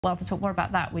Well, to talk more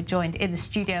about that, we're joined in the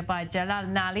studio by Jalal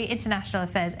Nali, international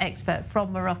affairs expert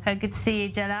from Morocco. Good to see you,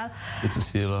 Jalal. Good to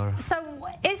see you, Laura. So,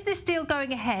 is this deal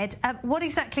going ahead? What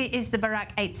exactly is the Barak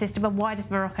 8 system, and why does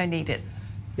Morocco need it?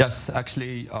 Yes,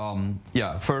 actually,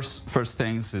 first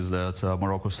things is that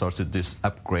Morocco started this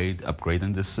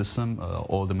upgrading this system.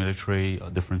 All the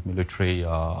different military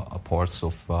parts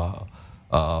of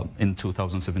in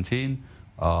 2017.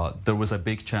 There was a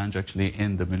big change actually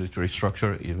in the military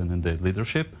structure, even in the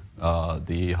leadership.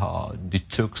 They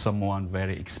took someone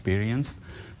very experienced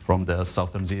from the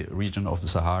southern region of the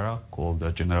Sahara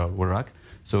called General Barak.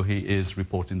 So he is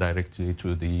reporting directly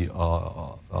to the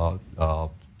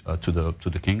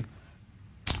king.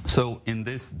 So in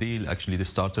this deal, actually, they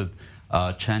started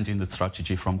changing the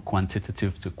strategy from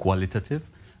quantitative to qualitative,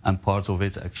 and part of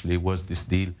it actually was this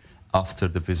deal after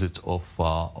the visit of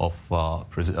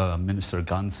Minister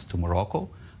Gans to Morocco.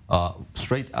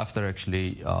 Straight after,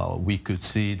 actually, we could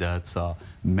see that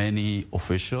many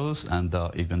officials and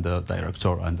even the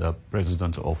director and the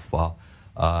president of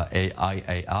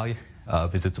IAI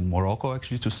visited Morocco,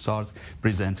 actually, to start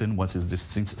presenting what is this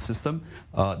system.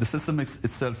 The system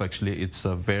itself, actually, it's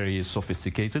very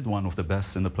sophisticated, one of the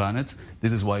best in the planet.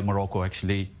 This is why Morocco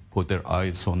actually put their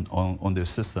eyes on this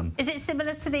system. Is it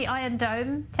similar to the Iron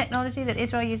Dome technology that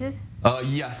Israel uses?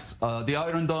 Yes. The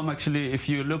Iron Dome, actually, if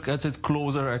you look at it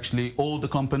closer, actually, all the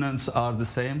components are the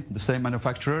same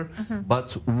manufacturer.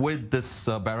 But with this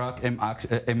Barak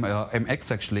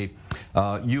MX, actually,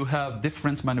 you have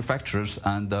different manufacturers,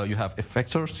 and you have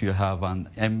effectors. You have an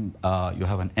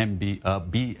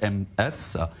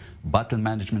BMS, battle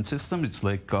management system. It's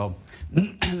like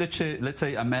let's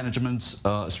say a management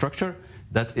structure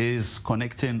that is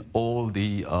connecting all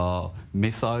the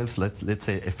missiles, let's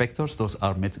say effectors. Those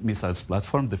are missiles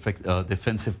platform,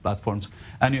 defensive platforms,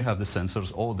 and you have the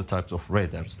sensors, all the types of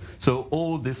radars. So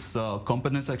all these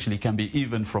components actually can be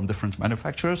even from different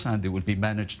manufacturers, and they will be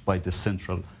managed by the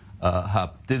central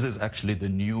hub. This is actually the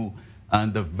new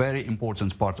and the very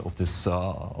important part of this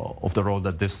of the role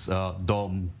that this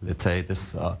dome, let's say,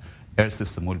 this air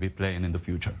system will be playing in the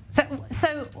future.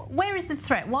 So where is the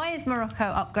threat? Why is Morocco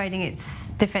upgrading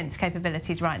its defense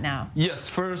capabilities right now? Yes,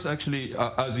 first, actually,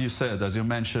 as you said, as you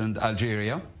mentioned,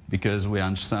 Algeria, because we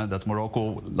understand that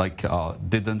Morocco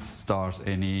didn't start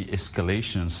any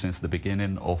escalation since the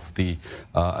beginning of the,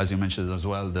 as you mentioned as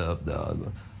well, the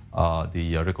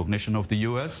recognition of the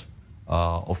U.S.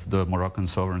 Of the Moroccan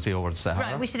sovereignty over the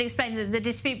Sahara. Right, we should explain that the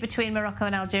dispute between Morocco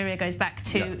and Algeria goes back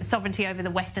to sovereignty over the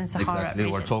Western Sahara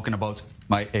region. We're talking about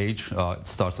my age. It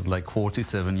started like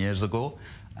 47 years ago.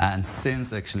 And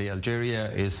since actually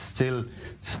Algeria is still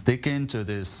sticking to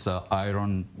this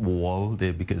iron wall,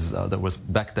 because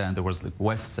back then there was like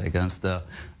West against the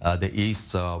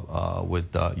East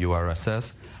with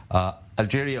URSS.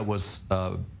 Algeria was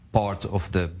part of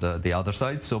the other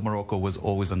side, so Morocco was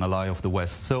always an ally of the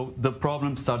West. So the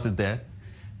problem started there.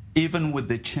 Even with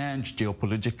the change,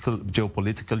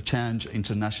 geopolitical change,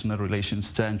 international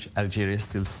relations change, Algeria is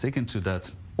still sticking to that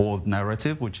old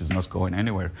narrative, which is not going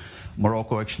anywhere.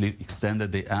 Morocco actually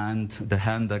extended the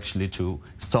hand actually to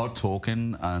start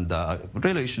talking and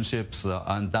relationships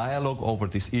and dialogue over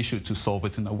this issue to solve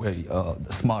it in a way, a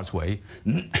smart way.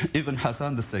 Even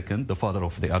Hassan II, the father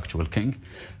of the actual king,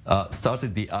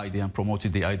 started the idea and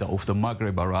promoted the idea of the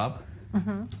Maghreb Arab.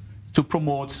 To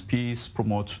promote peace,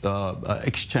 promote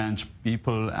exchange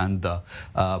people and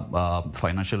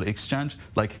financial exchange,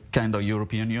 like kind of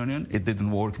European Union. It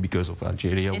didn't work because of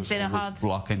Algeria. It's been a hard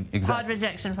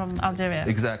rejection from Algeria.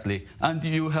 Exactly. And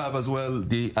you have as well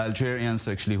the Algerians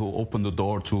actually who opened the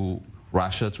door to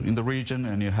Russia in the region,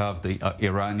 and you have the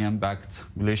Iranian-backed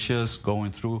militias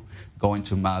going to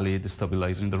Mali,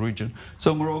 destabilizing the region.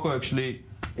 So Morocco actually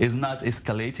is not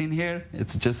escalating here.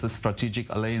 It's just a strategic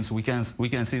alliance. We can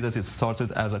see that it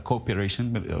started as a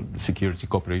cooperation, security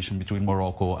cooperation between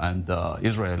Morocco and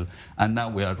Israel, and now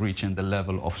we are reaching the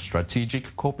level of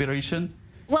strategic cooperation.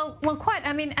 Well, quite.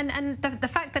 I mean, and the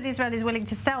fact that Israel is willing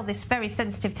to sell this very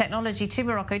sensitive technology to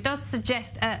Morocco does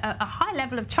suggest a high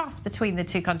level of trust between the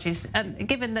two countries,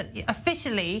 given that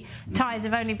officially ties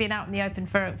have only been out in the open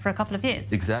for a couple of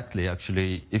years. Exactly.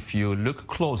 Actually, if you look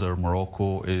closer,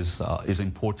 Morocco is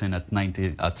importing at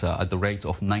the rate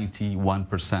of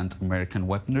 91% American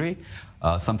weaponry,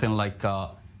 something like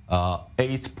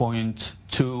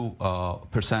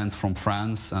 8.2% from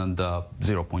France and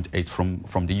 0.8%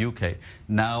 from the UK.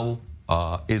 Now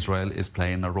Israel is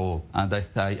playing a role, and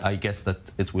I guess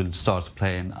that it will start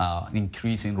playing an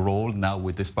increasing role now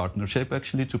with this partnership,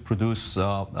 actually, to produce,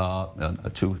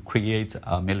 to create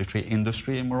a military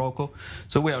industry in Morocco.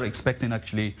 So we are expecting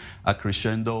actually a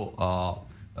crescendo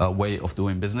way of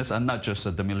doing business, and not just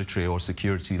at the military or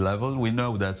security level. We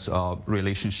know that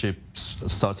relationships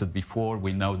started before.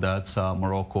 We know that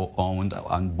Morocco owned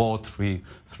and bought through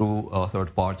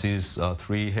third parties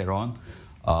 3 Heron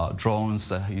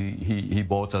drones. He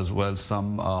bought as well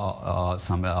some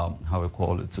how we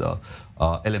call it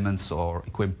elements or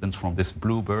equipment from this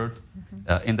Bluebird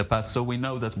in the past. So we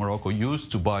know that Morocco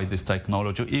used to buy this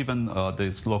technology, even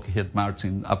this Lockheed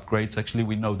Martin upgrades. Actually,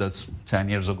 we know that 10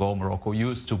 years ago Morocco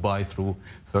used to buy through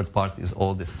third parties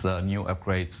all these new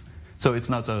upgrades. So it's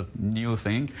not a new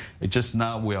thing. It's just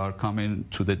now we are coming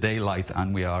to the daylight,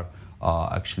 and we are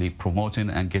actually promoting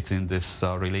and getting this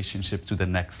relationship to the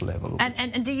next level.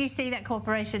 And do you see that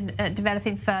cooperation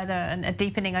developing further and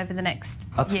deepening over the next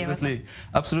year or so?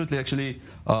 Absolutely. Actually,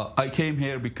 I came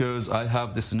here because I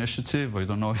have this initiative. I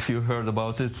don't know if you heard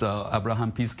about it,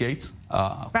 Abraham Peace Gate.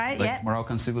 Right, like yeah.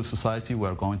 Moroccan civil society,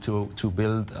 we're going to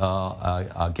build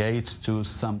a gate to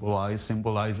symbolize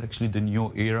actually the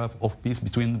new era of peace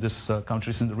between these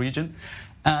countries in the region.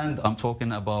 And I'm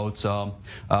talking about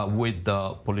with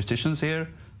the politicians here,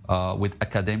 with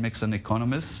academics and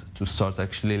economists, to start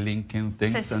actually linking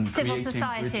things, so and civil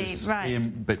creating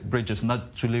society, bridges,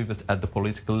 not to leave it at the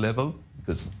political level,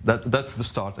 because that's the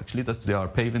start actually, that they are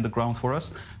paving the ground for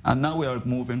us. And now we are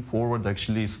moving forward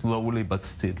actually slowly but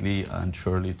steadily and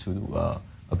surely to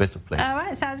a better place. All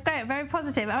right, sounds great, very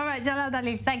positive. All right, Jalal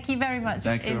Nali, thank you very much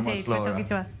indeed for talking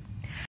to us.